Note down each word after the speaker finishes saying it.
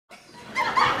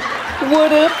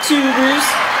What up, tubers?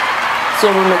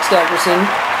 Silver McStackerson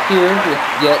here with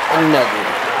yet another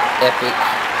epic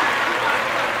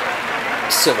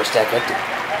Silver Stack update.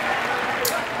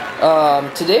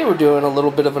 Today we're doing a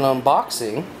little bit of an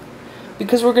unboxing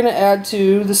because we're going to add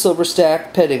to the Silver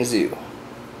Stack petting zoo.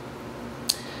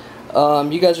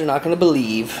 You guys are not going to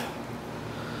believe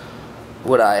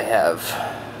what I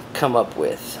have come up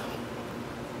with.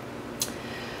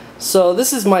 So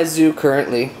this is my zoo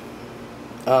currently.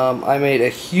 I made a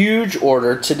huge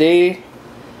order. Today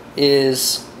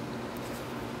is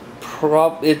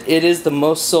it is the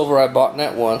most silver I bought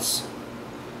at once.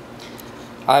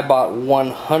 I bought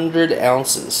 100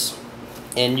 ounces,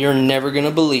 and you're never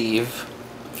gonna believe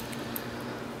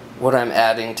what I'm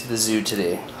adding to the zoo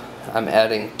today. I'm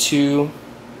adding 2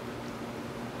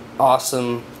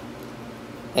 awesome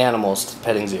animals to the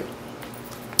petting zoo.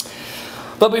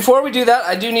 But before we do that,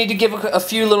 I do need to give a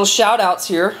few little shout outs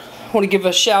here. I want to give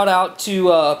a shout out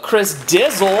to Chris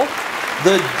Dizzle,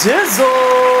 the Dizzle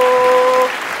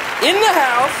in the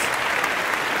house.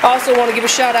 I also want to give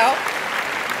a shout out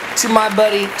to my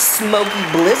buddy Smokey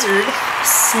Blizzard,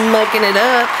 smoking it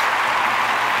up.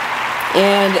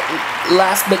 And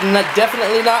last but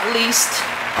definitely not least,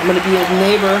 I'm going to be a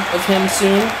neighbor of him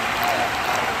soon,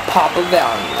 Papa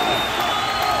Valiant,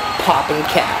 popping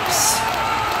caps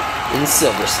in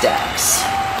silver stacks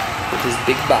with his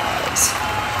big buys.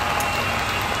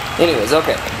 Anyways,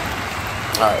 okay.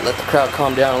 Alright, let the crowd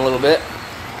calm down a little bit.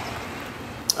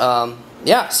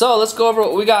 Yeah, so let's go over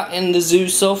what we got in the zoo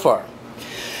so far.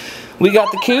 We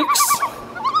got the Kooks.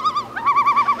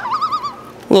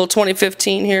 Little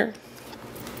 2015 here.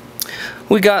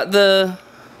 We got the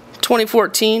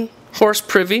 2014 Horse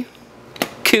Privy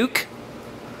Kook.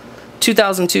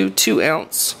 2002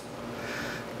 2-ounce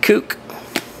Kook.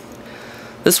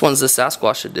 This one's the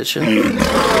Sasquatch edition.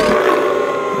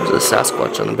 There's a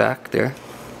Sasquatch on the back there.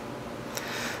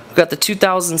 We've got the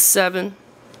 2007.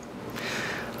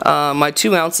 My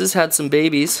 2 ounces had some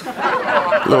babies.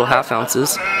 Little half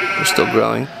ounces. They're still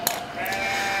growing.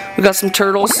 We got some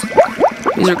turtles.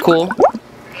 These are cool.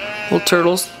 Little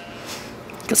turtles.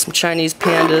 Got some Chinese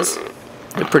pandas.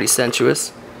 They're pretty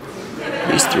sensuous.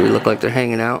 These 3 look like they're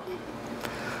hanging out,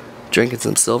 drinking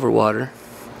some silver water.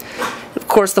 Of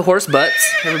course, the horse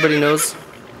butts. Everybody knows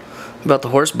about the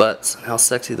horse butts and how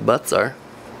sexy the butts are.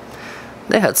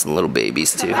 They had some little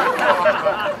babies too.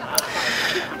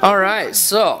 Alright,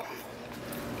 so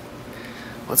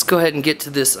let's go ahead and get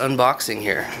to this unboxing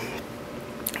here.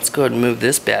 Let's go ahead and move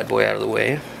this bad boy out of the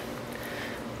way.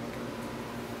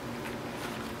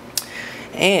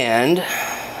 And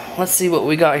let's see what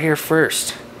we got here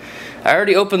first. I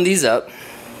already opened these up.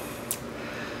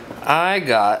 I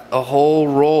got a whole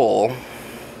roll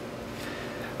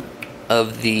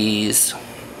of these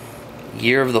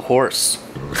Year of the Horse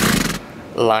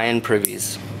Lion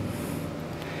Privies.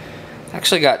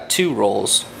 Actually got 2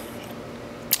 rolls.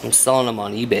 I'm selling them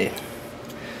on eBay.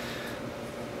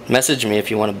 Message me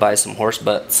if you want to buy some horse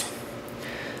butts.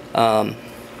 I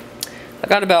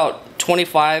got about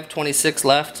 25, 26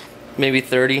 left, maybe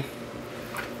 30.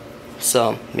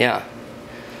 So yeah,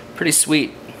 pretty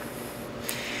sweet.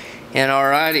 And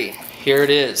alrighty, here it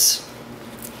is.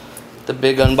 The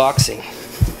big unboxing.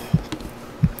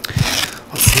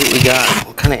 Let's see what we got.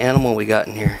 What kind of animal we got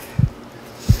in here?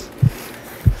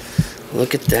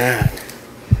 Look at that.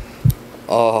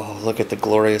 Oh, look at the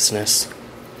gloriousness.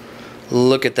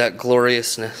 Look at that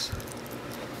gloriousness.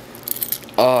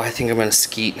 Oh, I think I'm gonna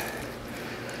skeet.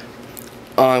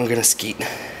 Oh, I'm gonna skeet.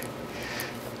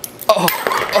 Oh,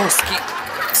 oh, skeet.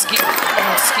 Skeet.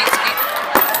 Oh, skeet, skeet.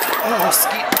 Oh,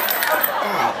 skeet.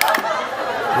 Oh.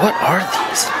 What are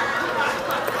these?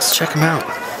 Let's check them out.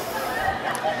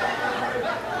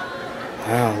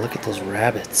 Wow, look at those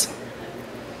rabbits.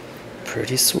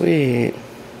 Pretty sweet.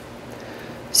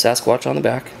 Sasquatch on the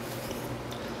back.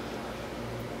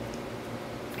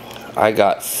 I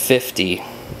got 50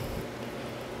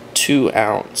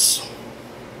 2-ounce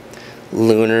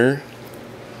lunar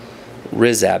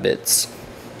Rizabbits.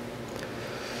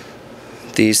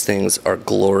 These things are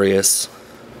glorious.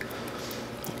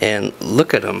 And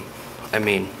look at them. I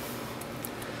mean,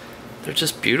 they're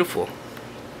just beautiful.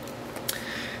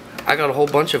 I got a whole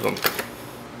bunch of them.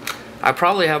 I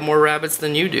probably have more rabbits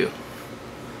than you do.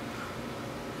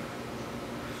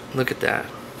 Look at that.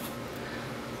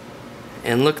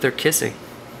 And look, they're kissing.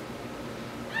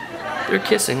 They're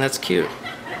kissing, that's cute. So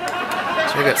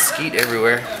I got skeet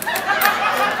everywhere.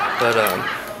 But,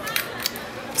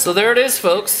 so there it is,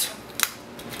 folks.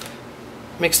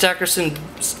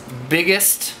 McStackerson's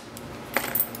biggest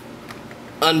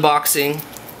unboxing,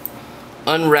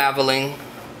 unraveling,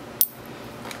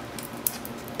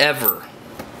 ever.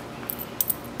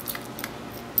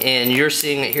 And you're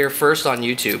seeing it here first on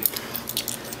YouTube.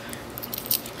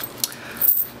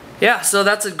 Yeah, so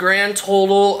that's a grand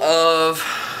total of,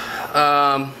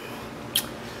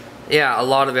 yeah, a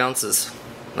lot of ounces.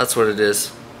 That's what it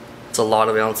is. It's a lot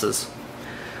of ounces.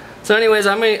 So anyways,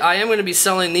 I am going to be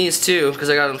selling these too, because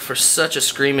I got them for such a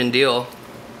screaming deal.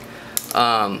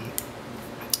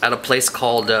 At a place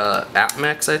called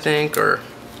Apmex, I think, or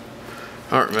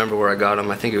I don't remember where I got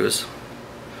them. I think it was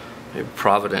maybe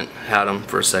Provident had them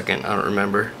for a second. I don't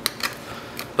remember.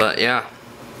 But yeah.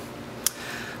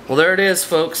 Well, there it is,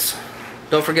 folks.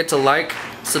 Don't forget to like,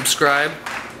 subscribe,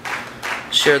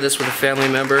 share this with a family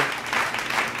member,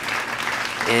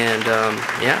 and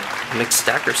yeah, Mick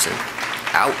Stackerson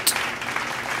out.